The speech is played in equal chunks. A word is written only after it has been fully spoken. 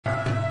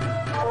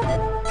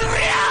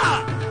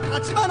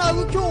立花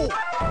右京、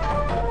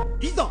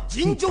いざ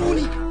尋常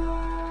に一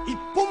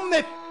本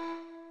目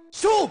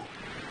勝負。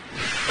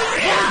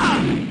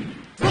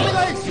お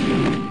願いし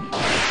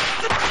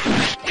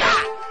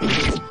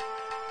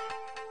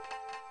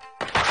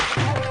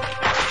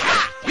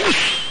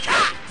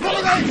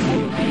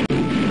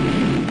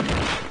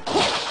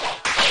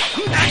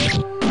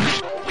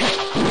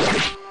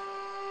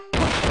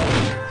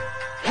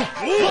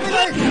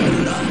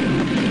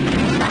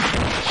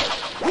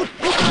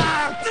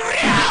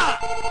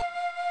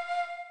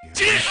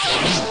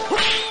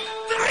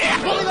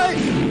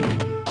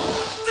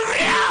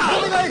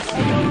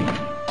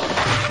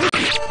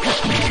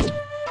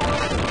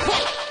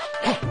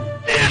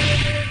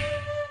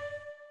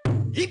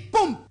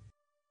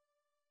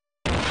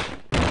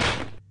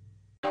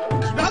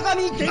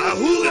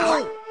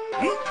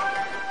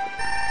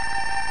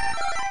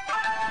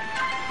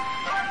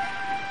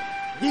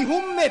2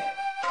本目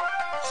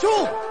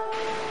勝負。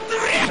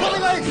お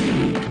願いし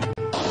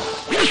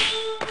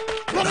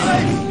お願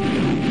いし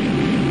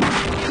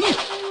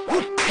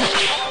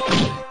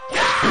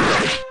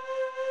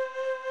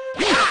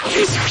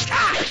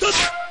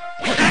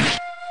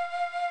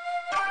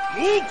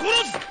もう殺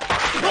す。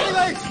お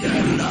願いしや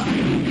るな。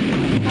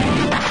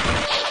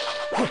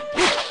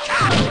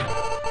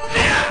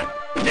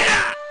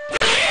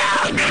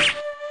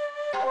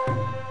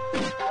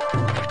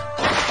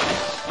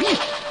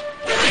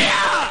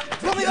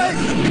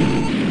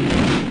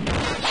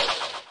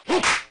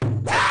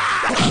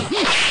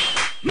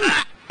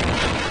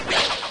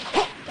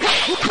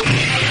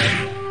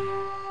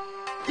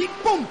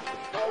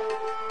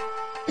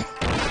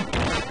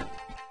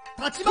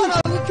立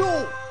花右京、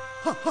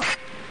はっは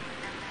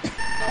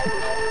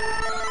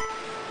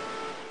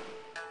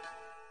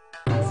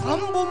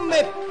3本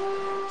目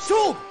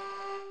勝負。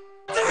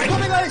お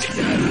願いし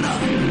やるな。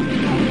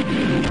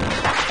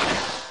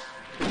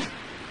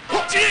お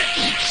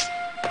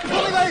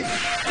願いしや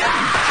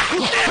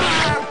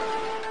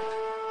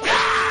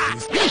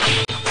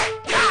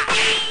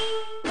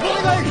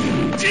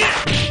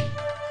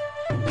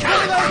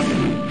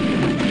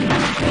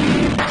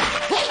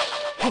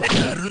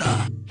るな。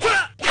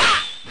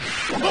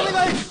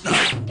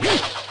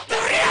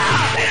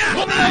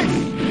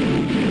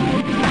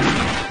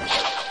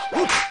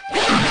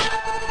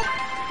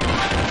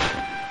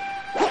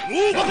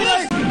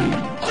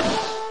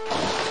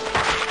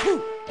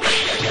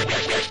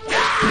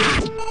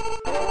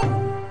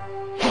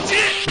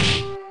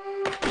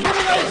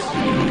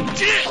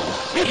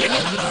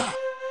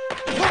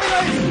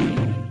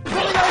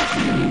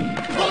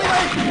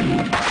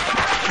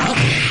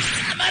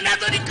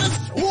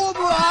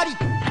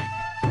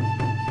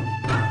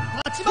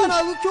立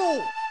花右京、は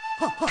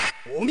っは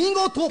お見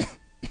事。立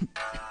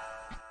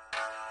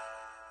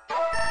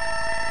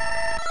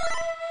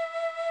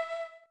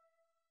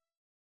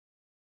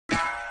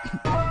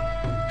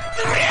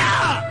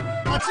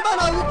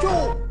花右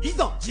京、い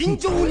ざ尋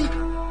常に1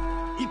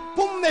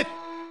本目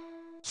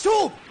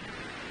勝負。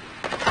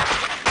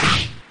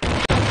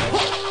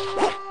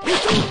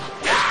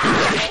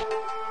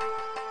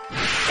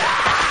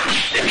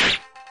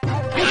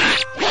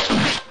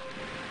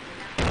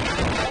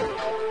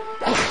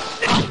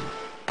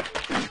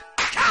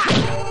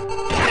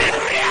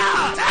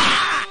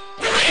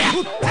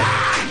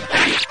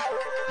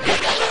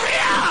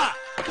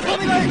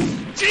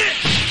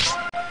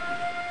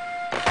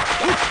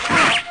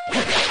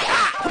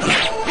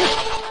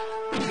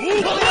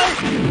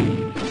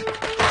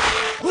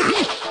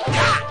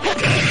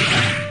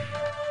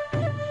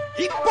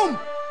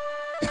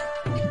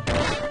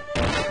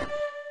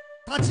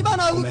立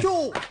花右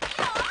京、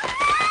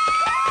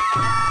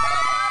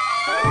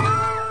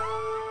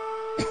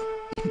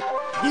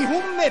2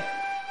本目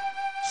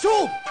勝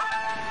負。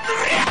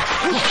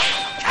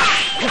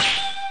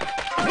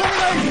お願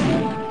いし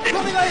お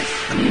願いし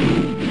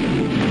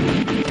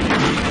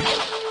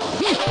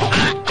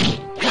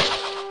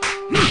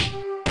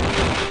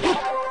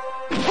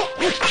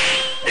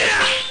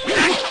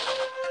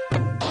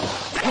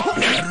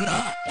やるな。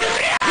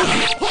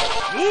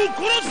もう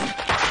殺す。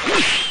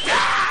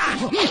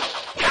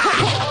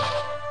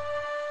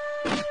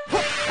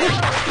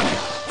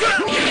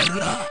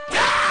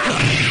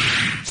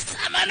貴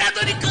様な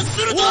どに屈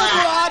すると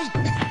は。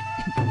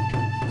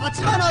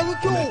立花右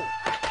京、お見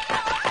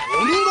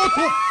事。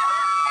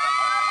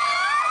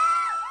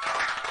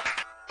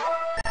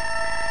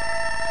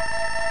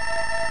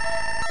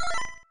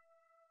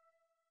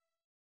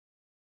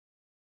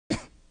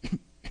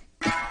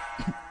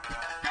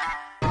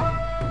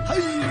はい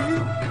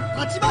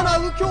立花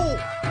右京、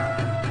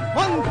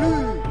ワンフ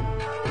ー。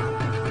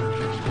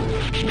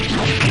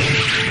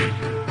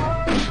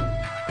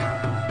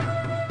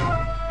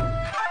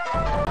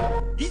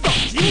いざ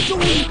尋常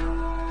に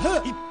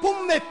1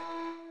本目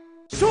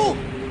勝負。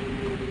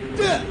当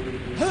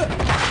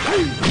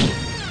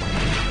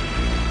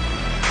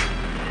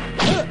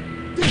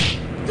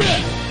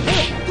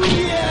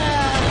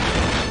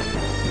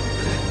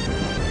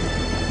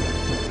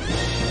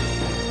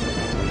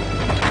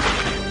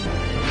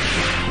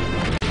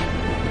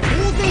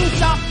然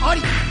者あ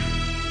り。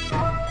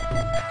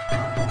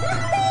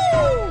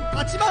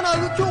立花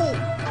右京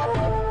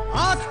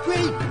アースクエ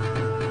イク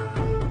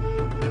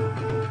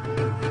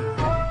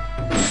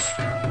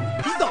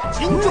いざ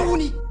尋常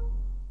に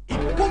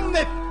1本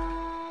目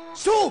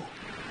勝負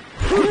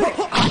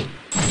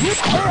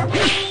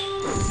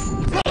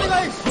お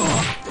願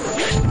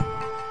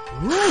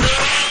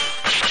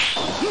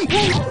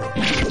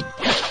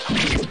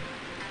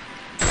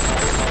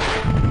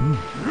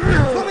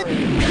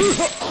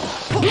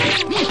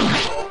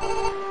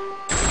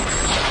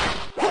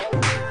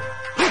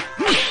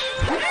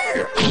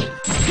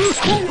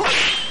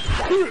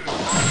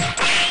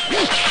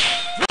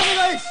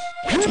いし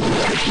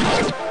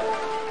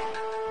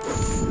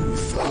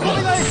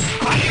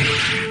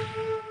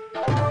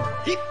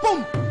一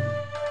本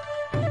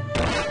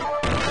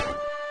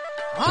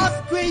アー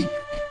スクエイク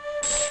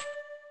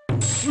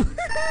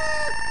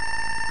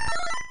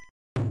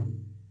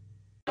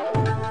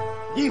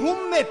2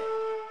本目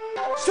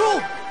勝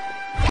負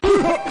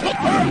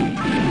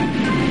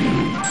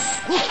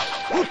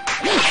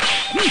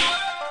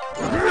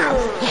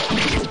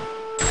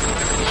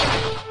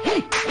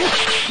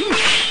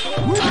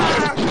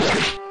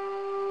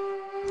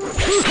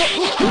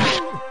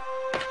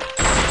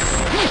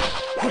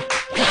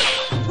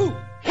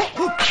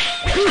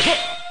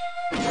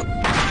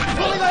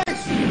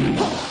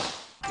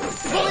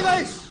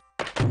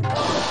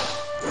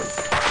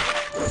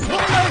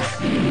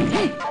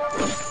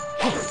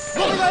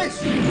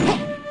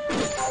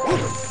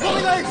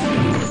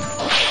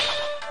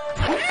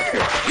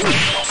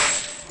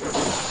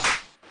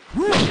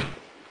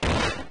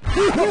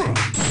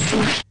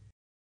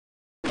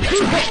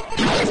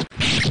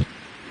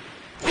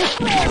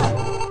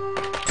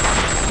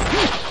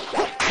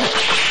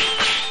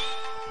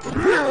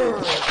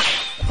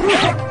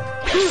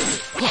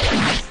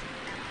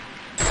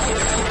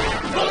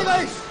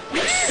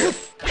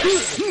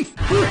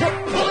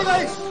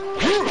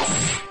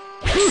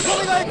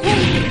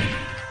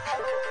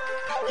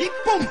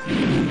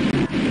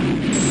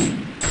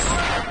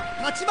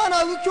立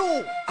花右京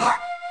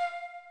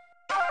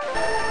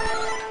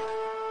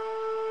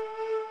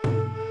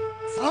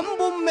3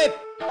本目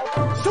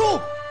勝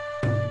負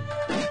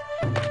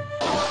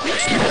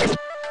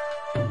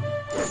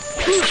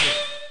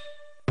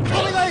お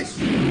願い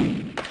し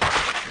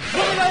お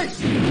願い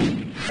し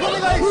お願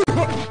いし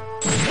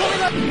お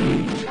願い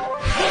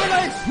お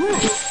願いしお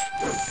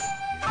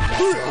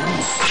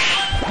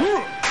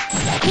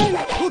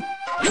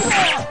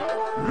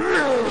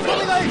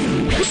願い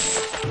し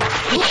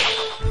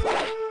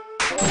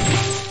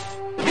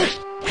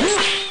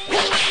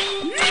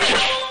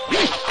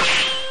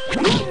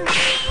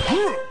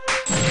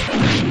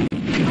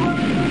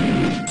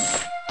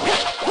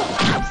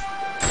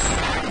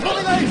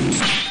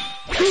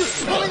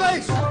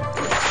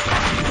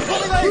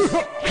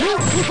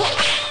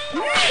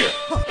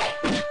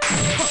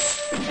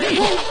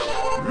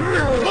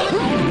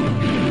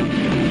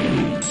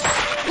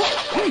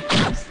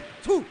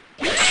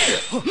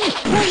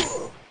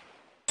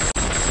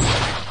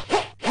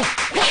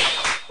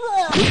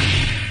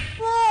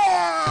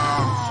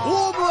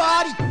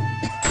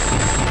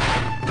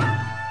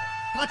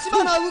立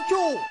花右京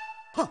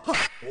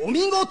お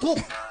見事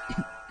立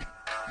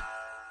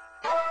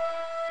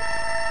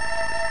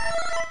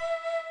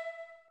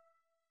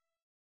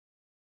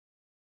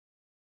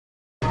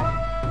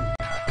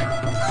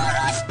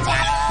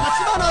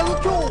花右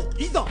京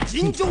いざ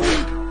尋常に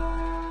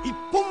1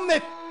本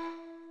目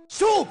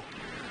勝負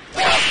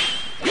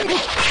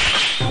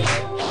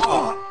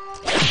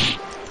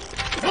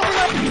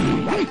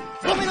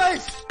お願い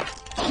し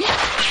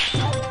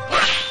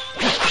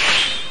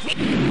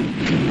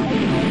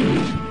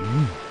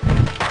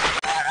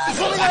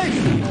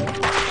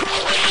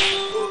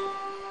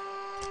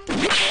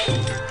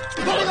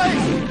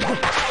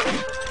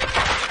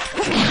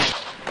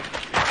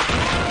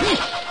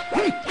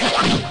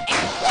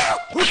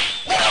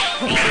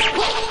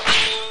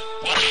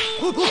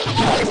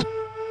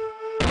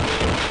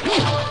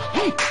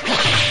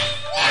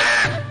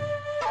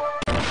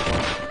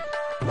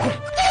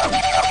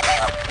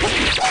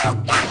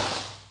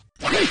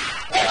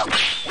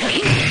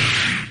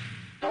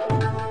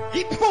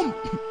一本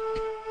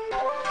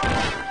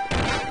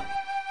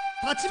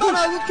立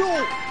花右京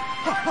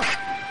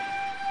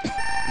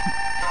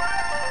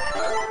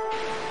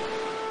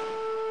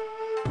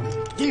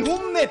2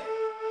本目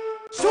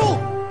勝負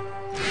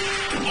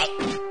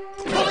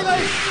お願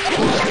い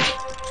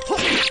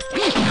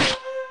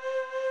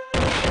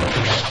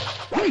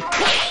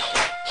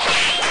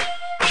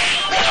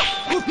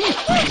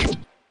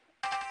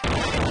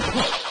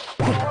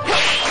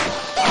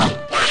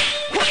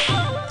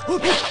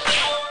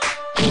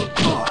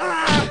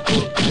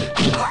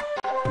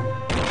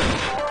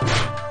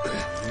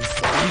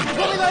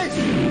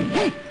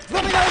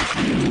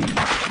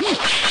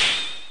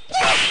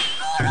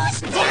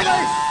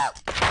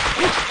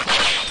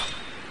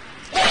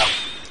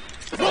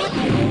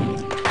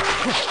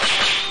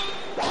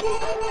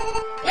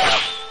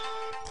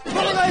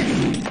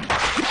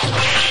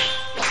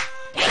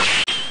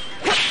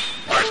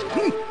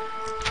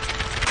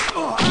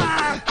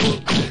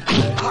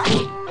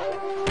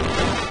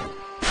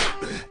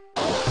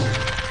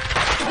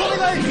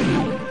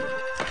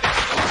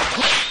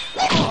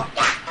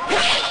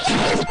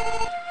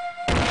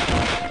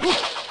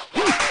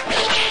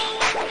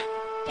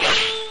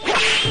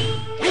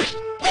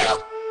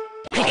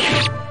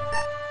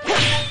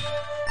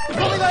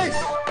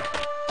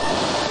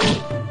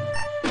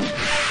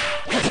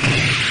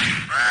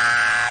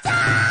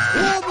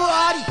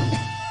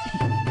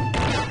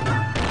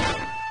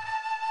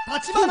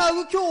立花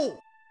右京、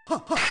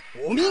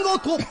お見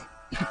事。立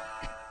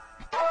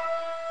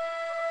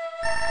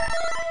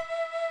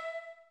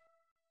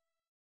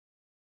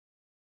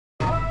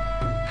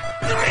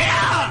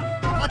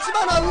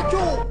花右京、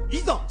い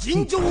ざ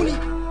尋常に。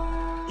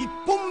一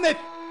本目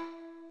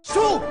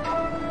勝負。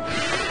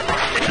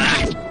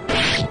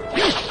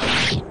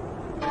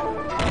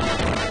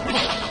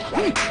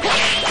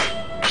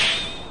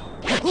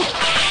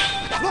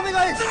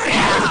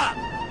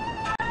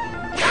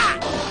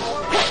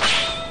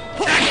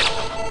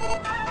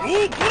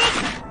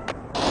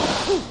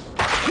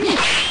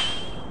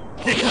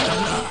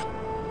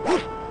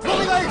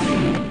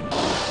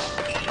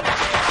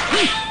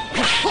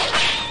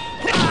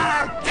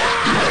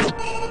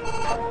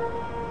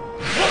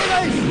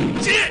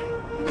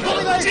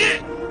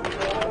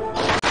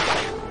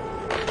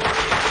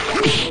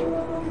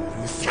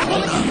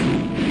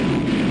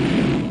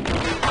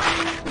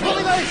お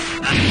願いし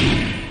ます。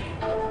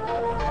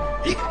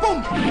一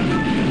本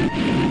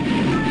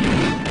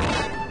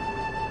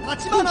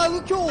立花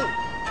右京、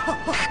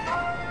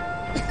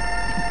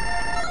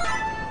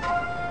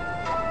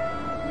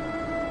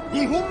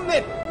二本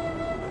目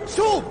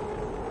勝負。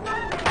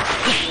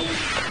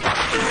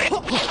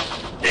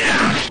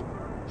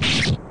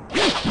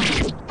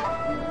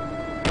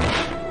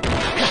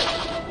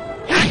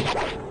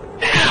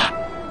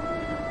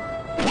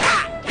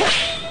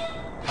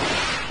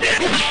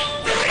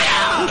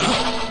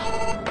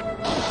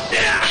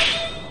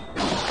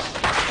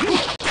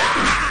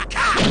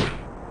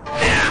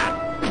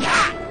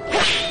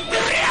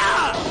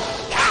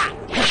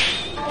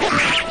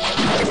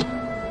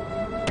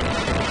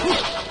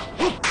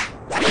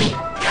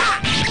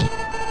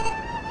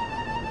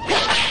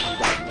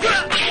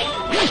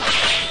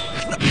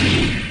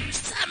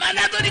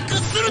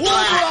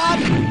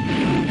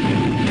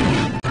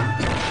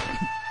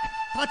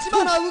立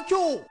花右京、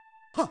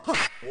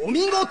お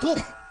見事。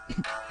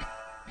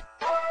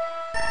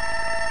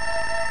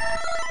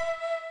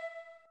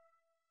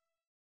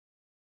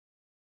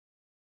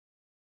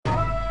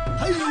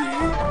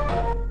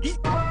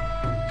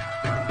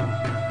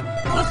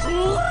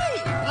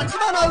立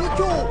花右京、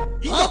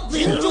いざ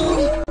尋常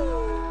に。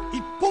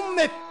一本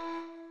目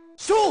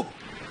勝負。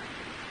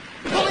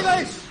お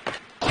願いし。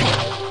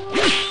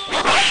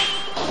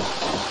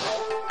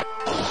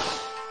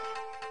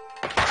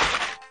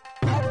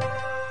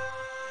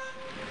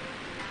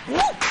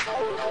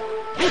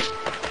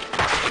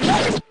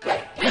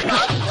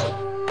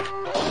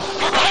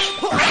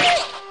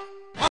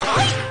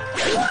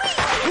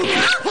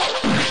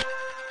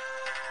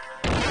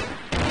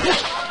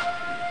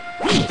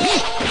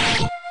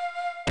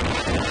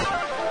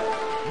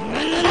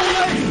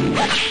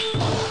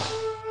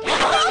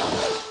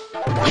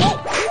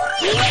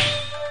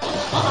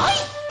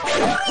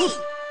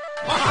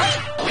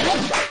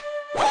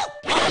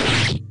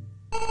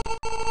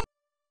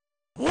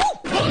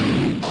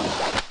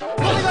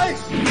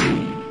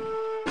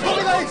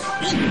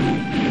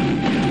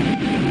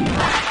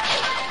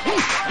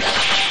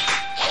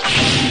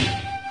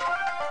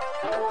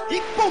一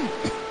本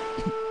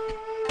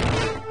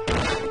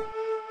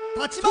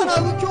立花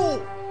右京、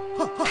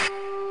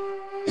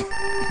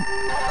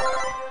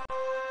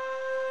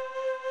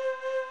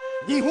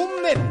二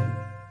本目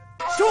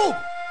勝負。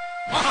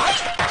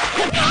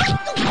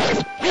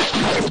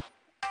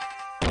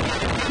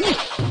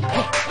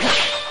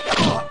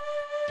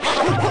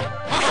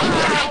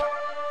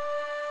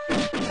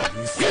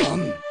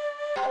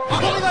お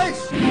願いし。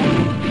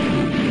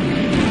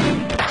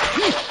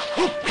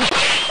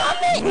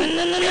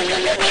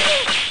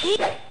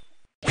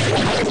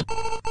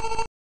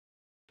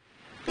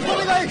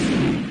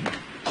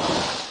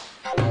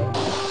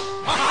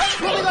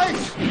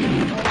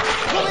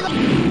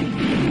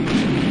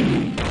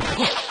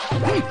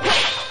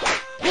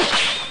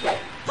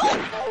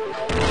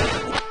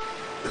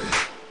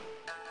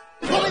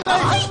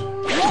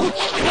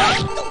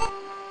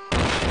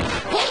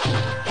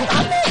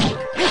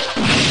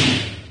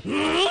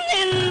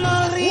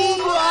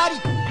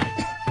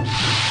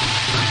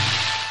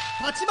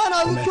立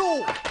花右京、お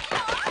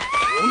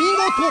見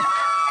事。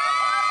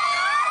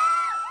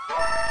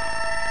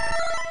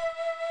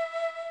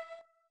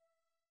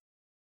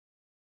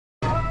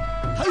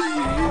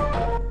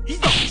い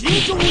ざ尋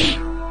常に。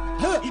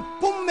一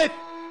本目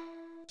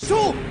勝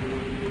負。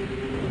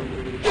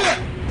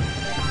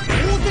当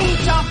然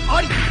者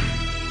あり。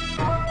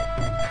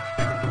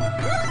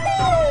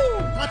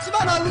立花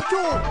右京、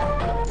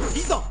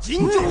いざ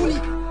尋常に。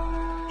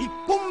一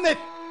本目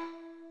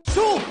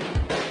勝負。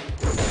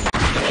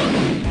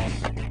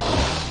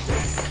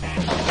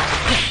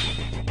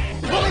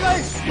お願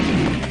いし。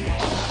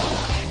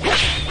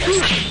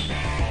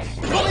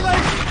お願い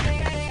し。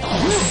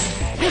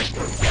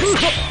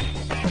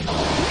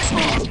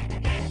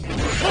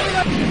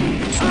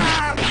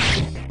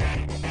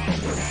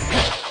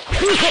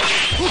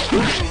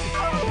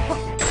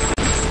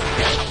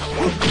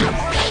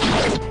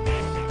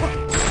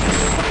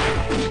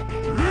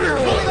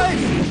お願い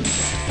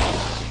し。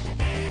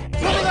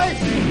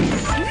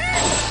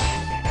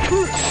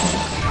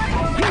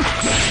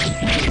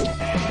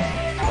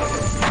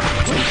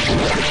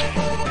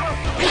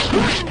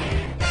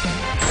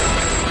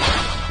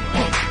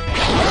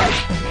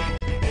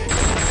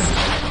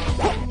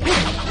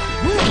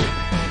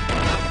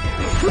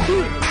本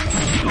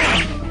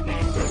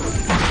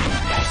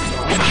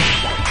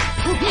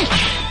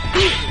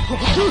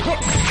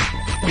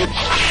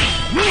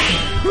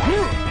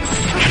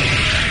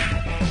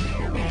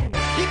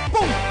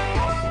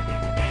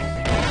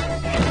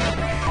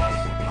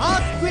ア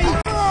ースクエイク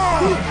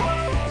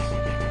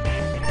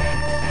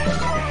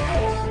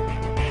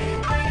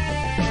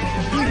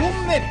2本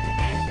目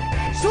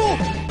勝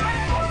負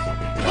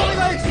お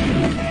願いし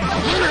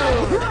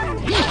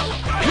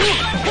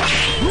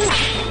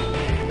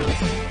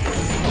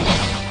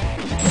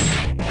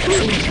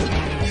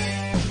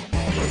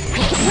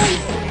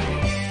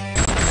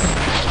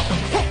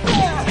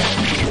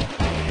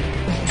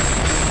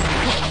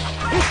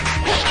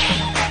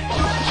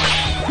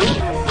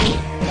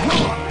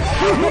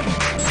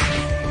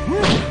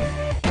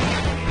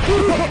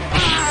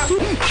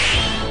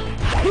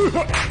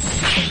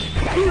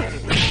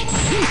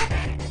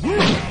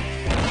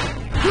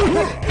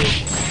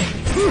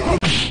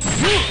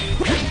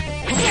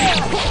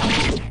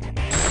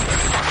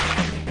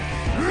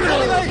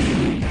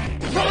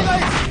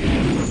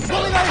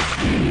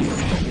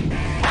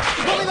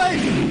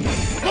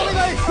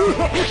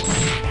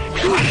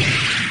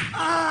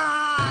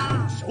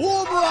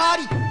勝負あ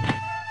り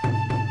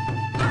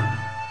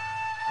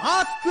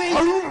アースクエイク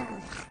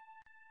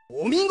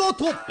お見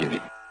事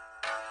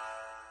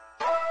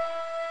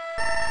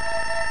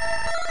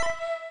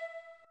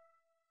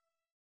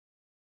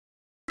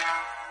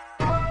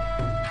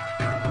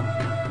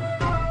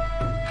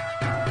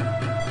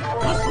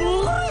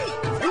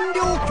千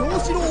両京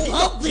四郎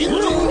尋常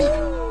に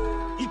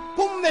1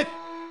本目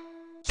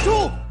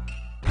勝負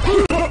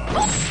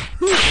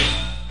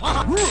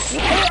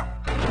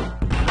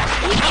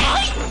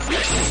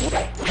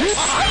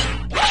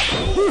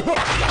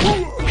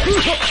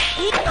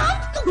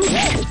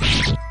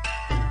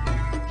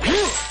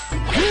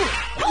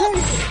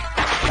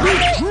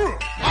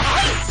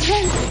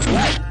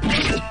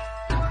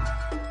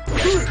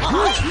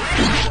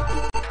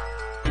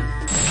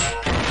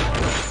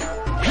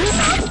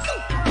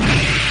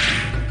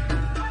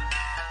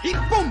一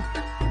本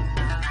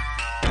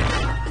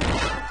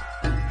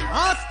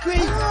アースクエイ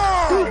ク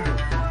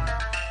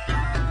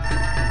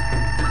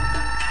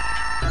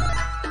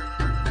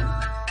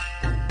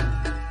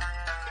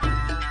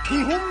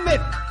2本目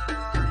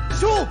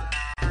勝負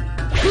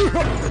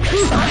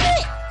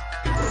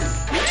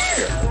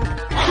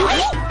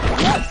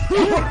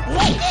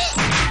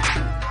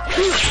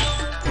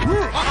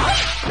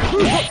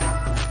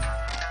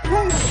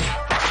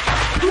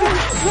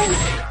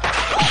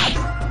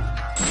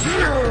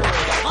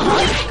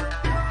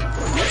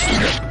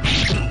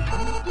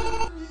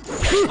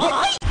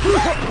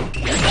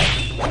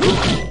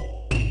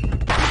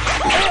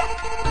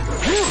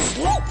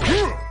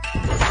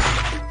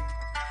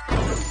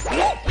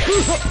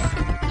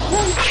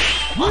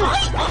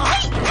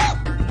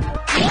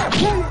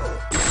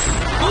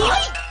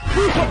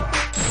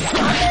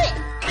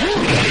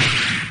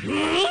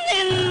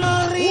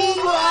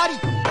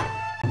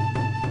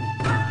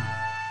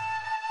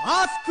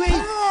アースクエイ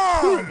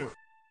ク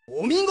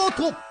お見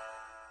事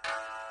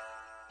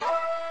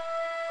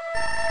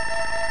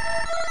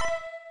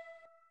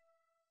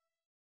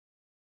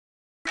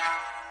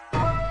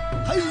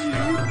太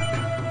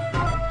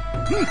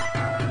夫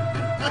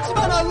立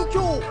花右京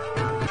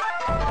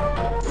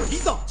い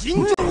ざ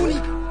尋常に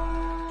1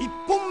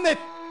本目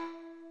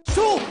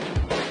勝負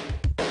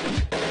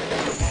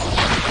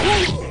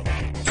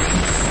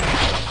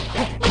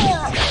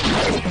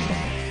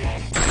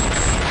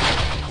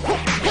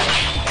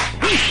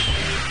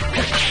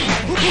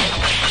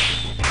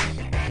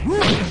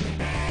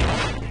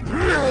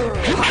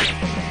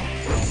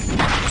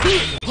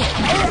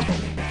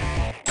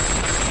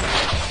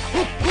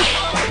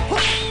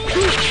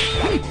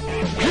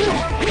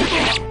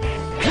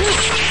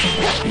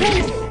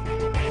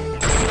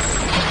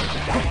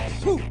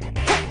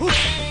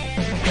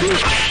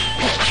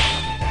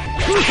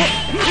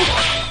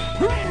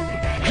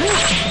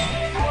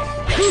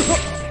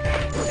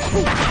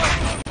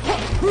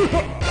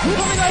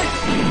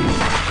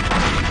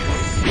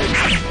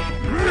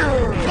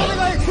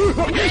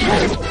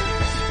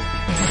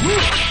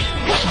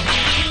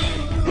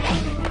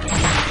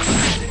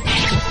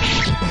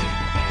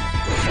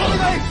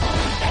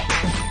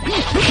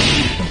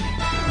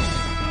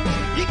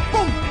一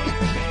本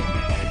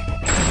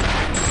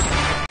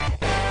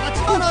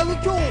立花右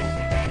京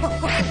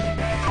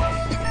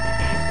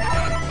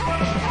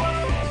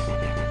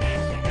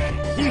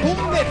2本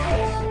目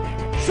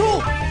勝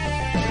負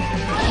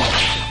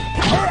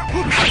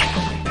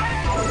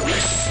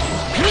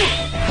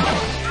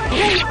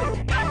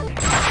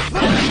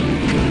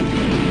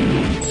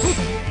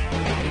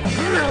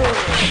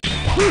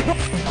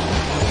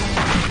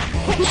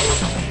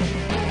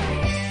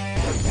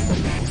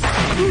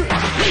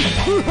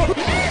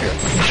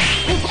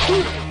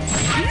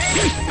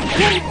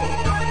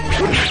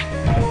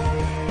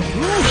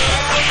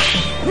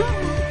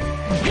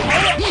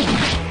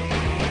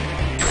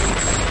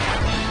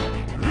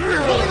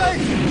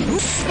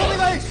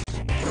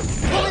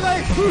お願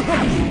い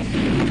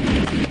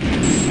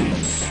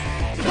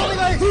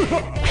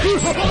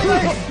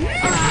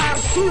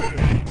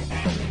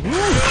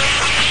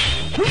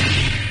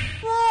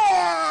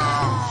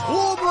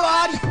負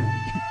あり。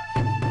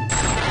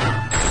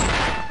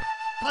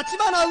立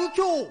花右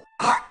京、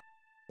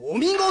お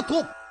見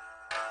事。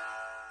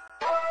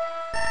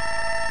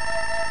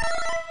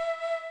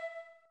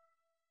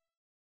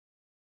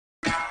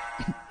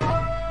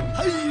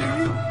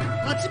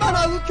立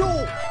花右京、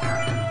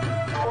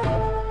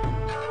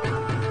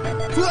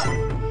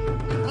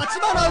立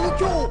花右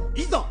京、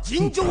いざ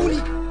尋常に。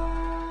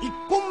一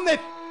本目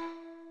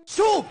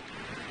勝負。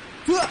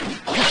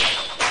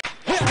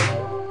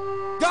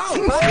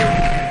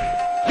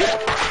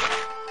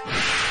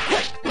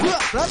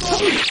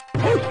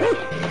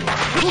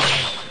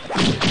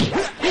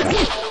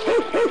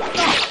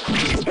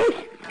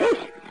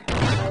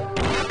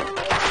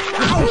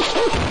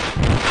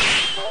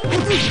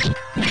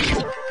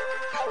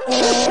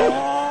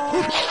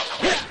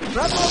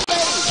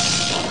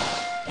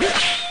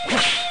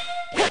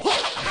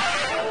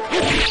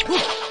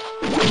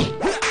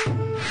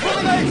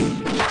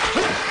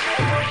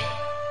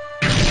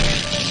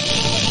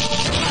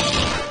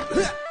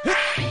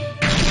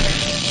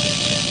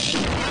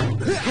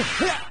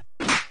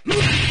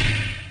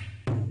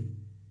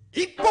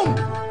一本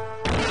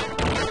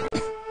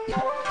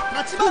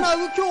立花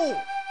右京、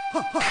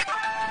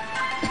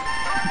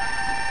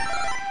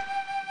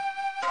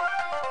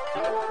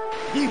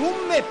二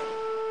本目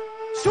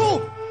勝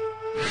負。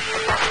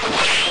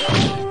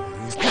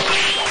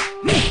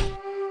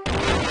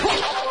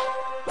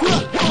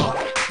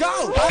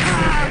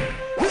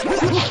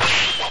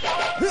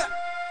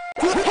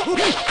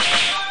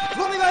お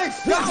願い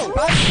します。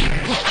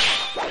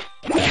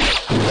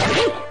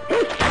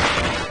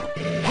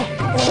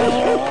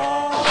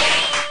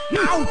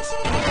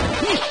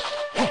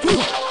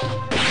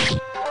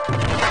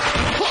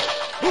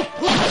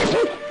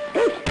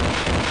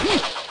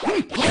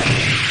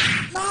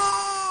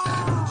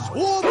勝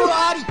負あ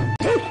り。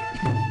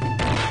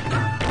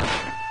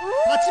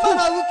立花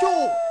右京、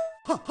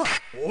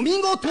お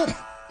見事。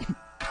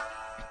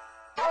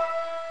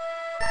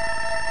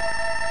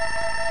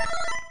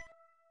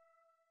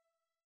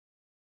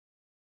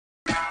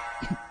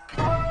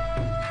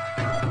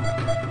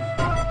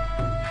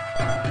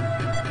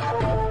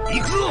行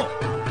くぞ。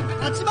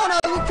立花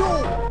右京、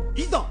い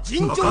ざ尋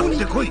常に。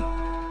一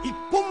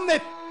本目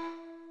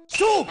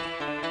勝負。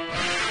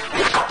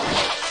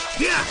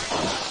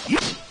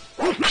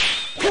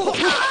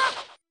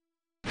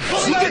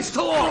刺激と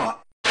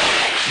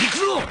行く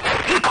ぞ。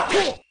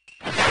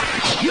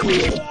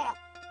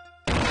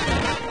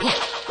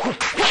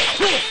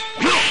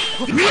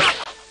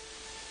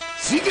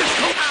刺激と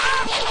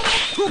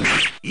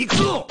行く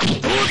ぞ。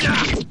どうじゃ。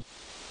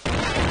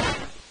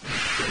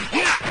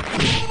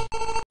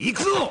行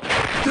くぞ。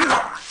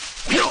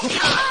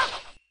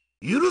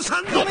許さ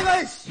んぞ。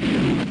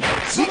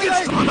刺激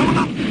とまだま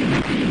だ。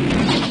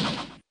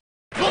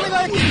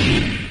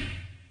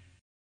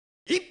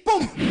一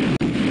本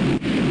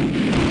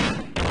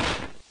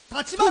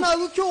立花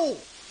右京、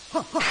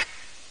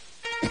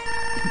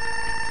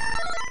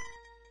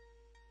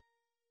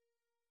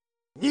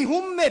二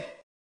本目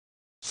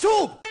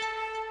勝負。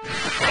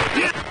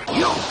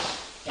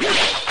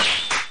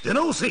出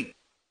直せ。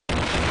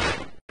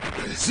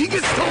刺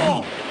激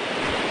と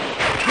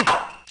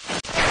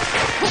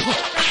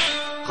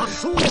発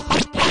想発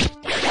破。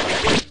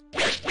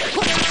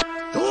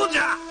どうじ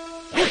ゃ。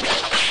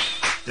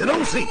出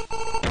直せ。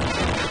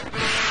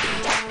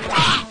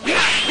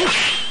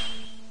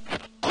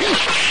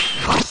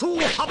発想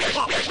発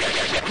破。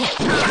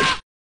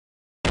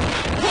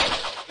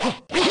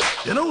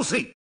出直せ。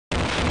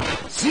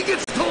刺激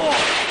と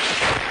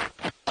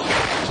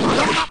ま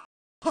だまだ。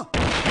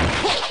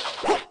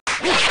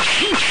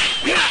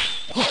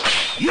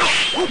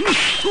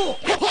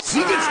刺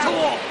激と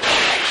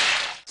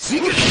刺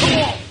激と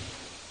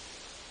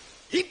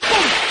一本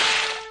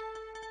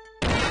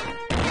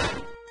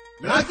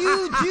和牛10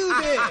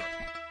兵衛。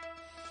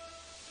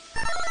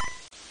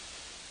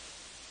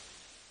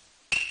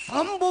三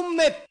本目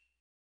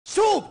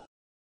勝負。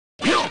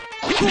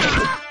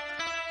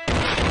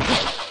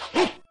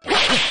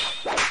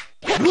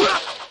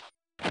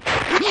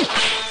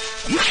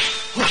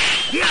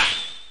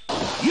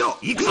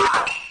行くぞ。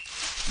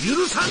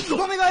許さんぞ。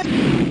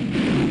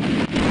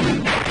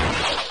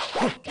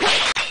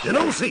出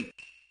直せ。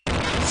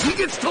刺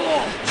激と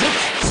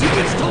刺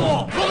激と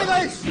お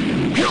願いし。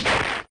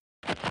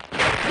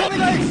お願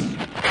いし。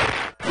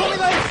お願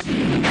いし。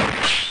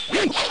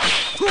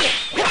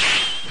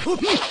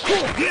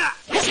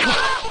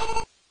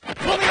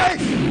お願い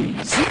し。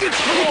刺激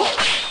と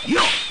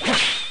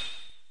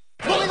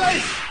お願い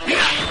し。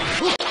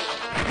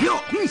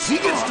刺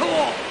激と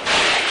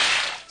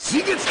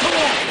刺激と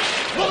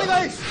お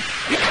願いし。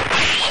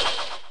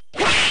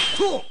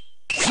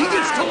刺激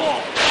と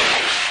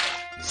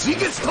刺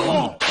激と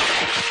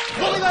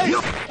お願いし。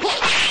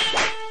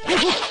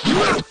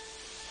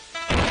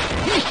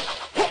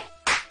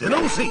出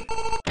直せ。ど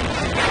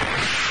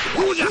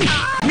うじゃ。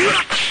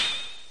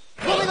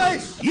お願い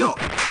し。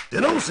出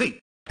直せ。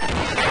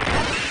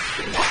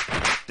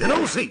出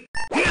直せ。い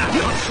や、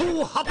発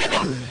想発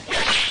破。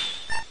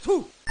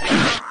と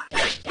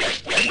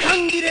時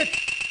間切れ。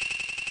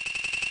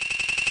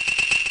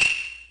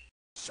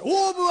勝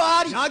負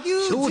あり。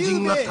柳生精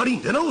進が足り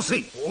ん。出直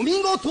せ。お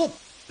見事。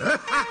は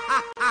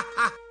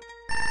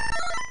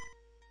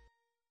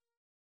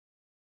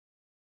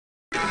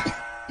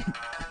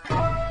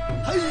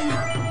い。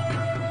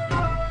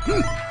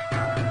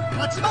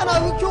立花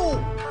右京、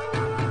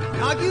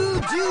柳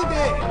生十兵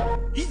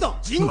衛、いざ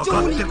尋常に。か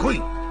かってこ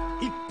い。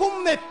一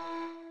本目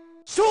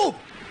勝負。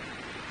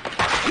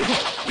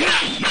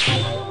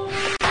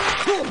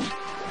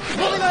お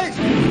願い。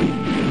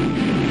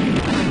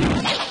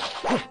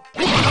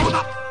まだまだ。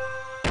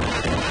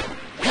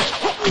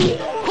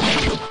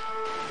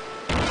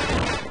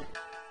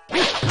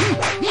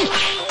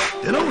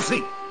出直せ。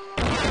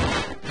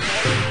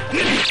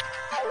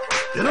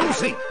出直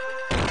せ。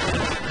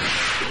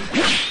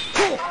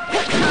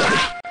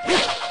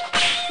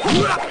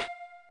うわっ、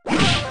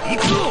行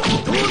くぞ。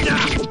どうじゃ。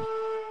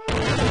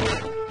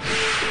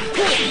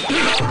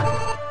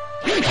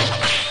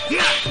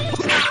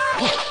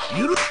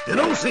出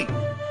直せ。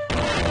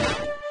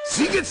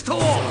水月刀。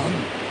ま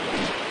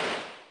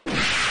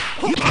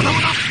だ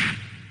まだ。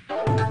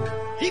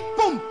一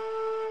本。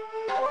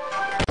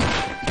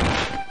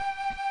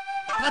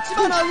立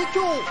花右京。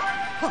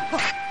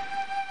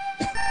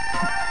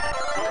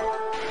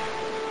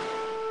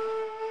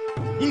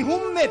二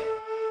本目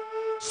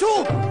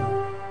勝負。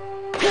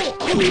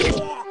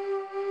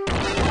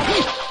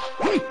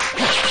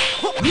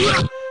うわ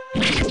っ、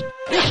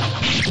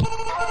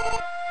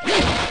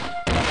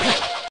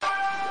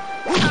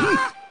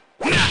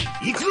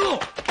行くぞ。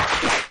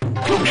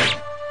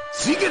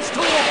水月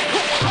刀。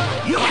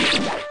よっ、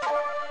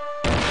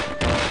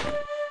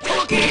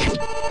届け。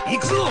行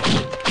くぞ。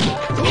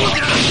どう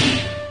じゃ。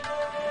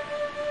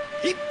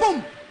一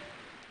本。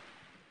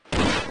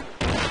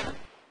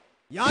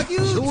柳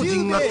生精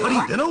進が足りん。十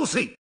兵衛。出直せ。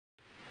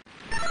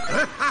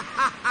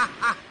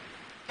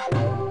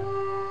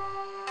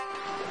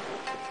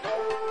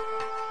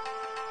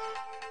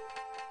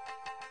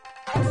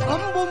三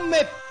本目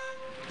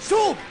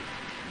勝負。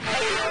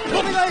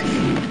お願い。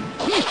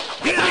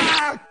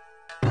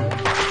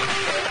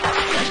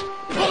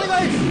お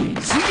願い。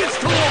水月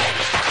刀。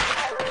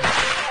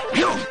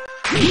よっ、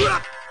うわ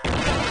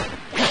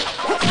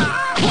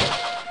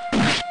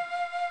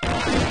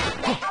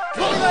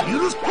っ、許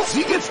す。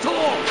水月刀。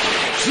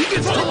水月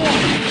刀。お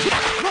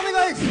願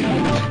い。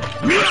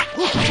うわっ、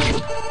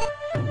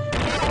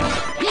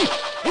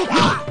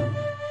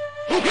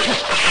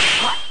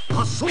発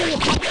想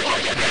発破。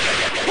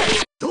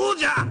どう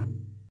じゃ。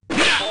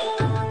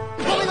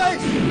お願い。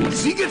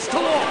水月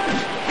刀。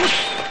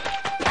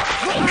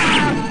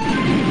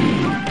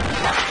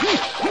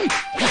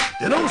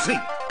出直せ。よ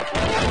っ、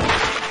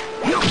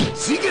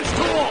水月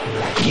刀。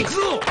行くぞ。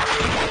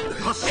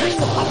発想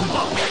発破。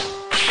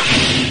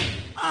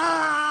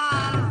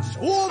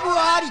勝負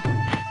あり。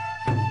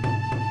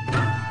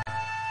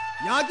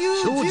柳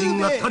生精進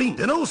十兵衛。が足りん。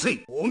出直せ。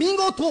お見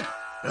事。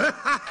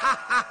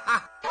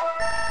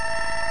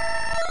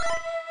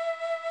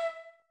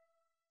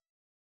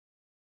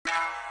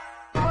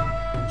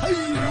はい。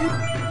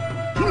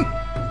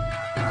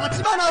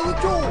立花右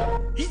京、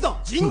いざ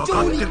尋か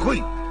常に。かってこい。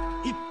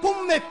一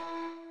本目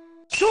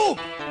勝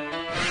負。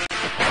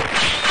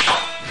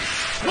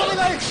お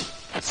願い。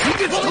水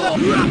月刀。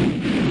うわっ、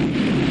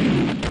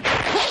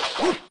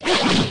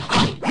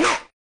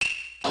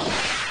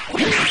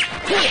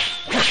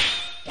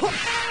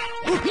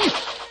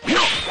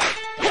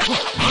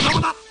まだま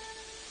だ。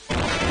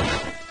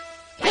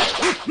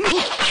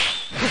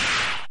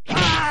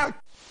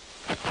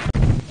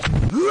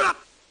うわっ、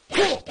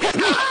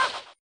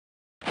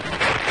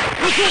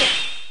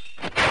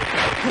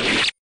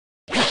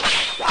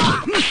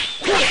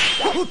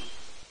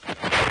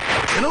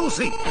出直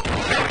せ。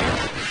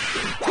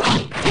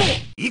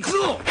行くぞ。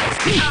よ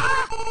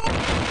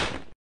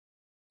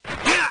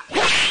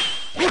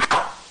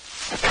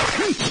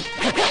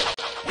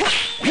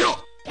っ、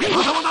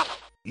まだまだ。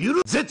許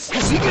絶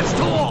水月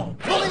刀。お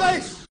願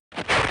い。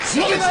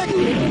水月刀。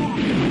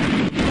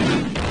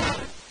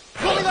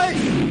お願い。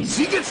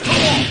水月刀。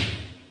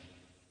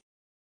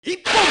一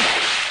本。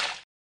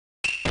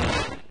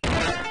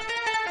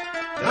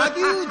柳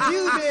生十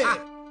兵衛。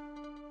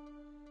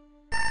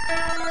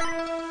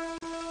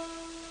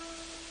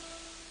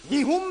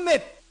二本目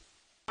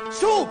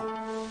勝負。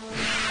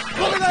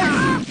お願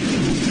い。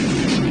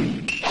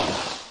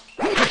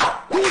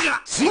どうじゃ。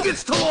水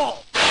月刀。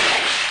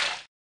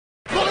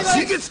お願い。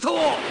水月刀。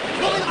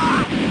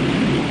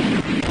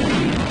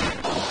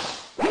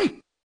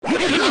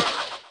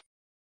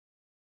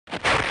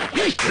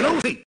出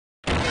直せ。よっ、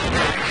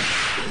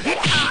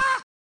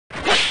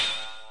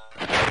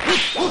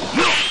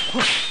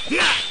い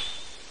や、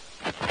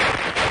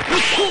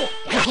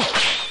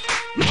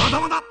まだ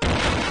まだ。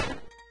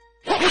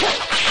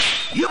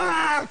よ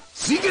っ、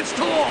水月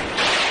刀。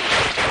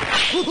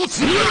水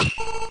月。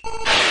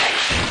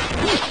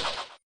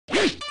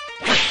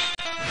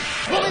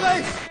お願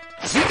い。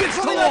水月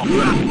刀。うわ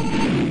っ、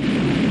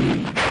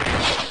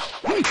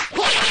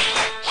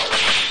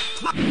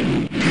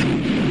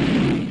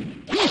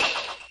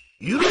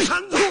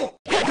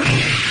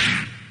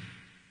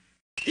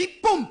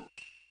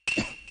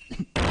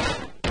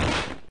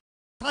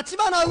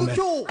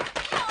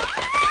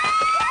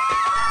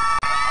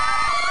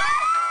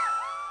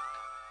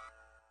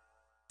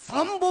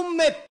3本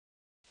目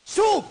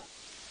勝負。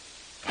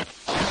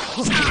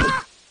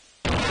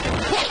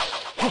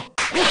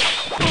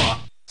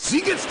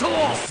水月刀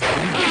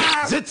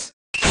絶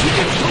水月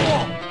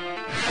刀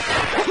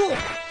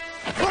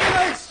お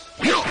願いし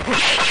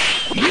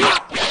お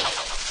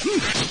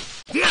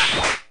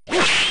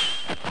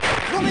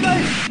願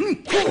い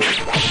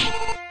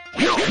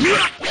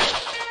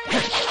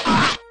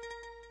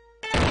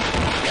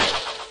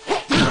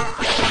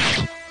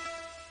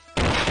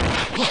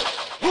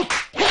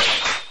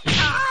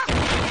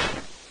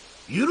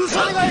許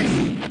さない。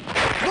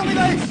お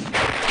願いし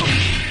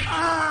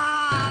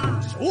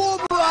勝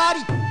負あ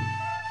り。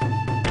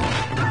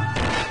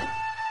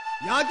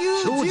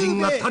精進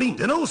が足りん。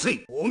出直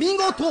せ。お見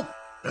事。は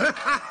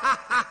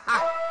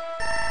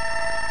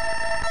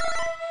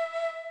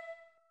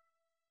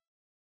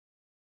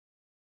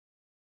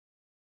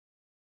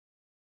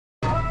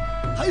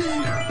い。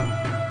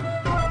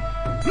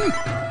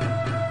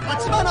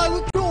立花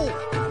右京、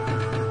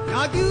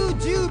柳生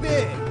十兵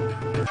衛。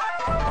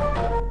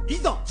い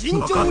ざ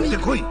尋常に。分かって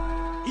こい。1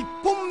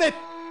本目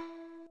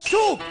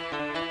勝負。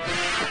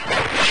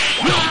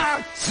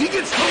水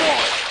月刀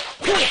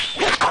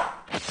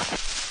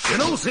出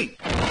直せ。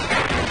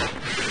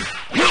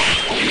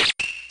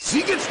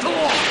水月刀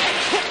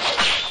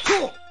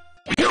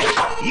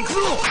行くぞ。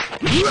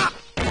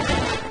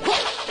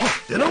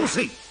出直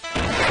せ。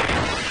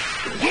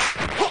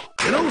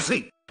出直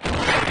せ。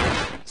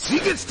水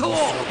月刀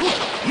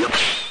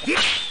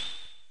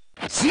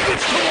水月刀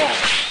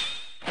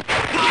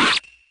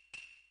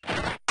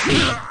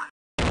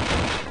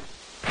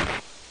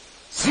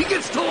水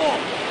月刀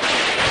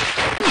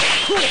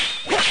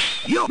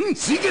よっ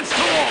水月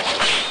刀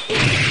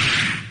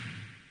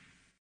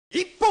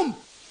1本。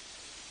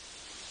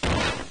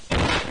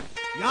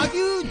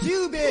柳生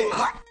十兵衛。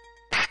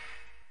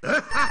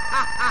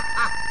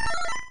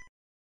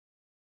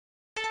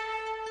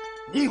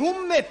2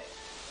本目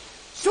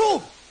勝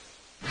負。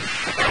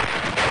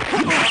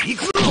行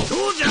くぞ。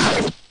そうじゃ。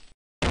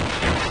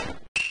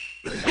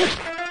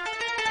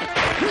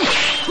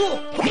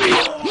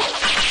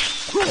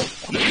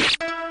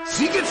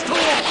水月刀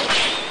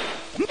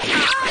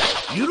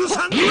許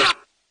さん。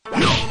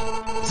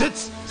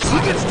絶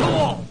水月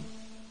刀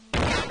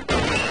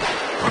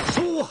発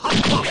想葉っ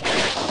ぱ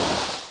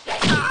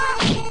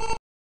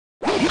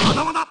ま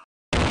だまだ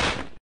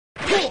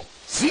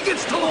水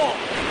月刀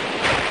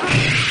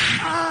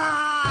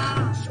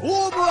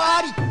勝負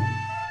あり。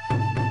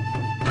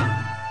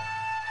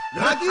柳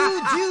生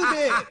十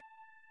兵衛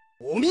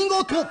お見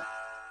事。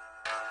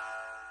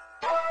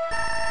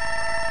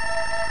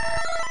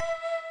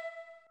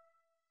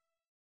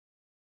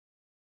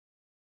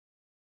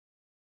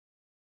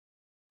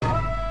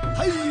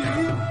はい。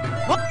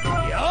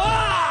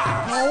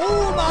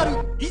青丸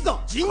いざ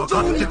尋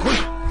常に。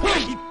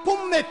1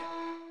本目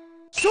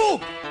勝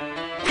負。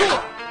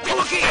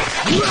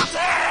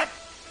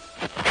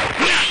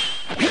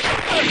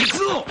行く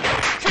ぞ。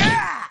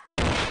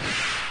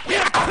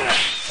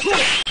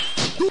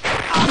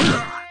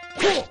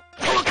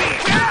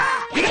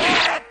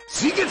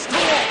水月刀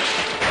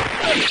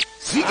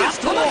水月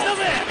刀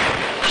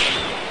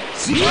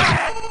水月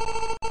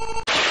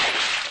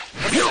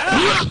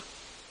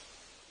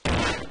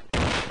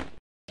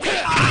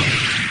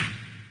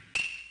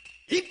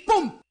1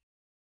本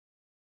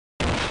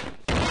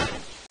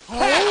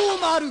青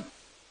丸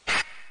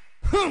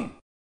ふん。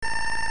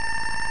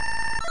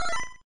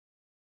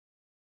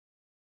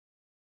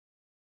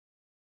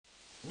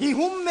2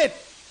本目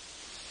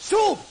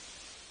勝負。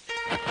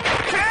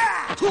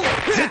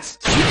絶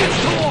水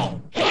月刀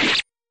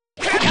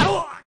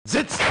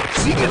絶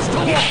水月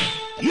刀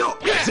よ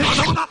っ絶ま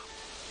だまだ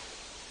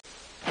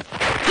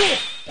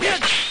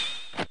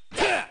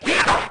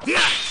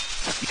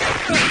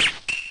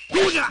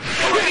どうじゃ。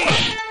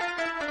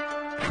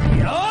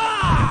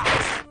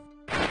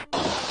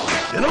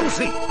出直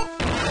せ。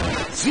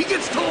水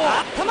月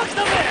刀頭き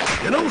たぜ。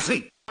出直せ。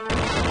よ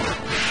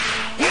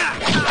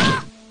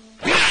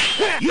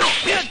っ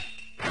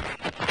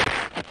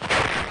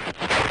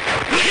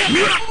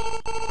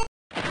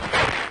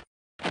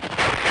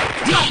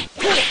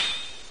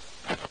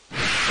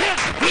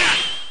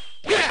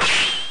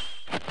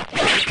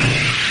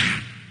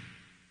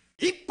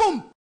1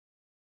本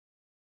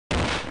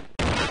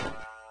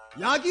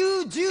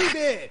柳生十兵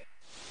衛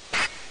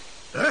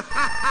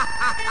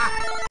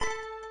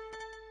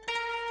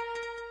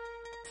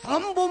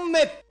3本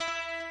目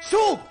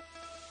勝負。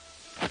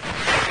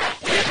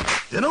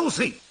出直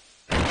せ。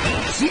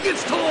水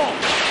月刀よ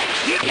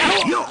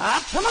っ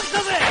頭き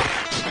たぜ。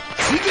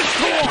水月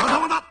刀まだ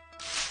まだ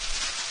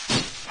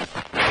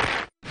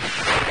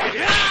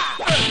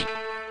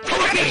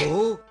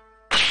おお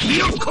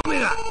4個目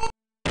が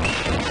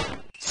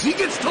水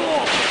月刀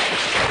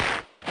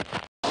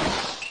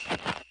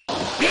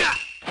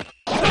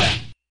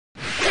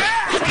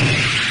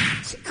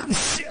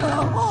勝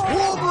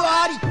負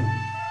あり。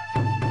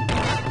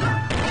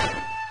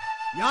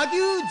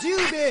柳生十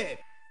兵衛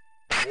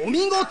お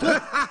見事。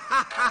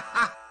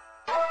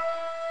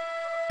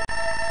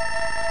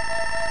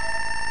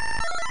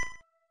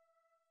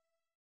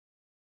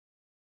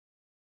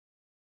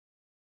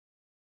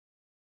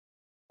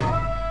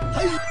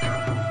はい。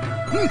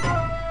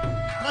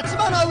立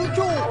花右京。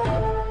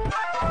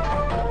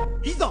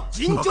いざ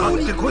尋常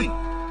に。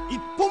一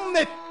本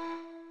目。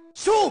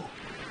勝負。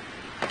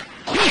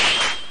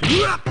う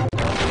わっ。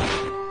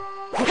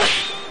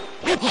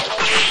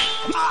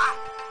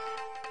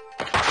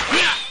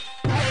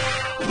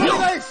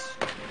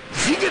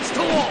刺激と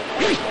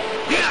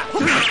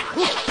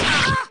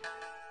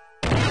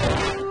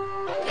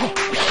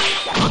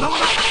まだま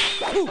だ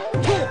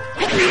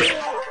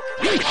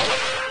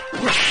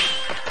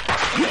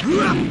う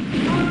わっ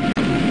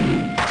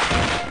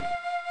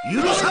許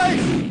さない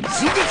刺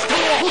激と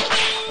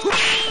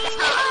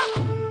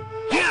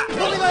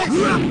う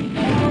わっ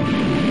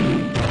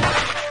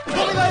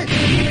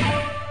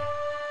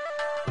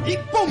一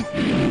本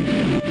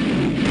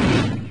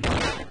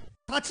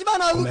立花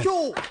右京。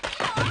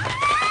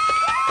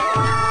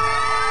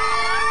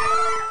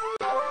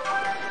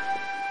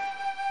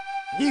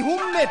二本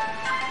目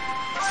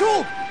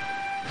勝負。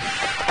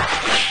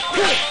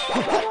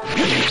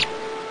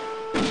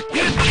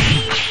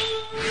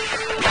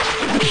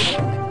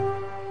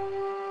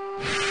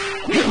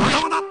ま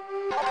だまだ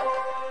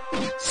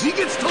刺激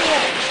とう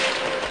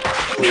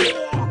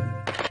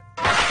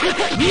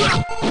わっ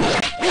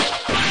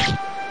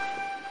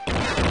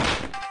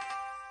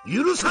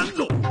許さん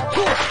ぞ。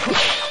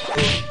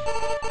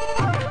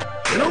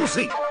出直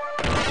せ。よっ。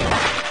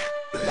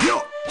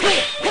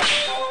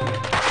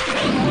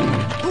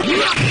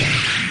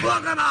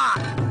バカな。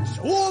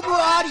勝負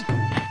あり。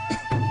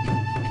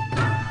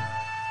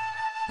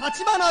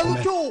立花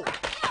右京。お見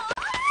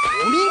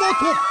事。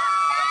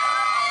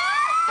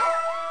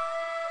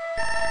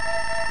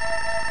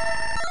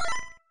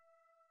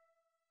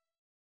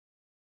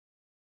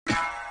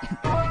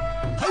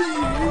は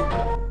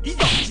い。い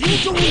ざ尋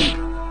常に。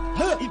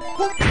一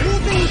本当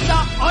選者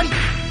あり。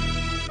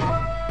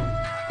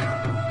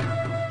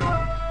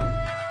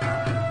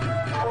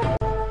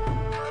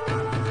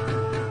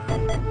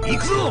行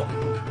くぞ。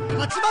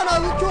立花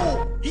右京。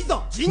いざ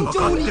尋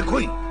常に。一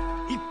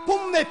本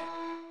目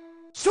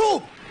勝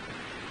負。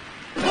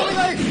お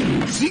願い。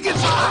刺激だ。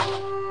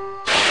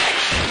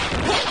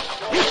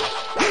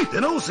出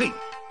直せ。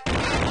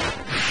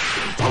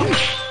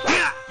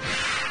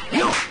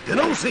出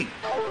直せ。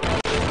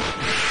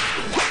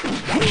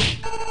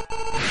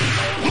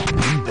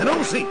出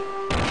直せ。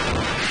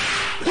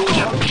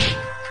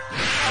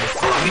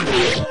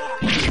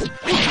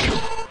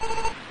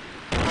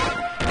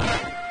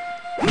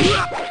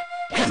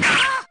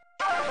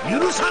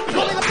許さんぞ。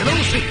出直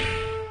せ。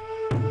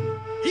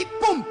一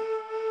本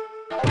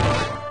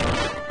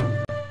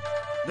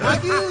和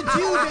牛10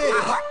兵。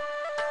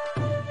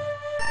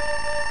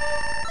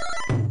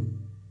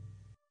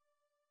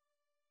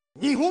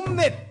二本目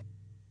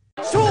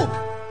勝負。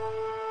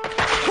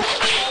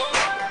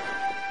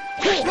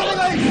お願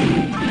い。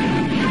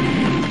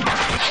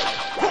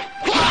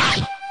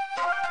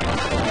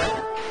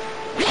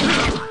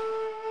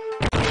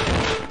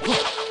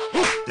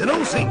出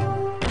直せ。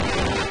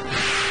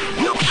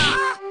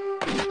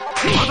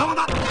まだま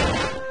だ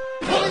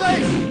お願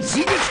い。刺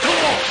激と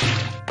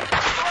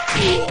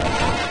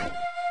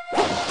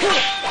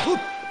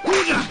こう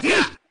じゃ。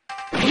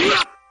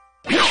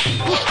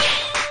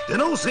出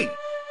直せ。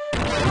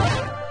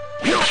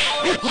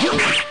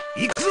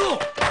行くぞ。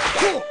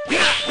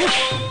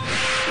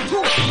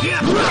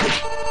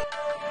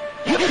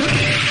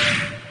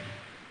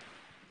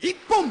一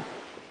本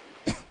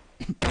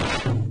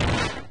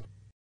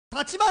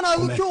立花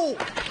右京。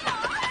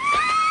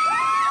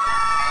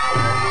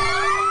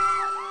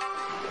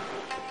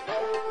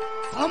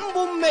三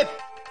本目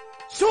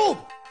勝負。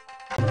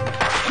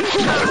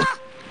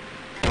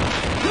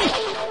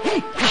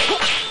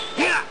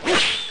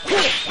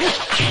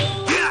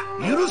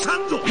許さ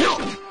んぞ。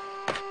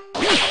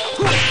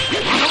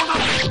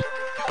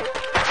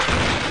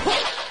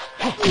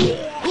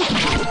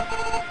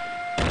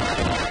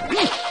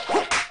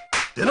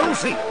出直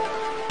せ。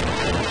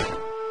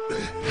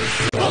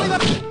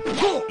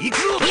行く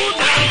ぞ。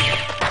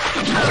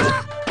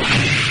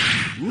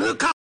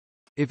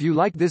If you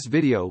like this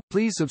video,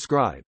 please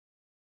subscribe.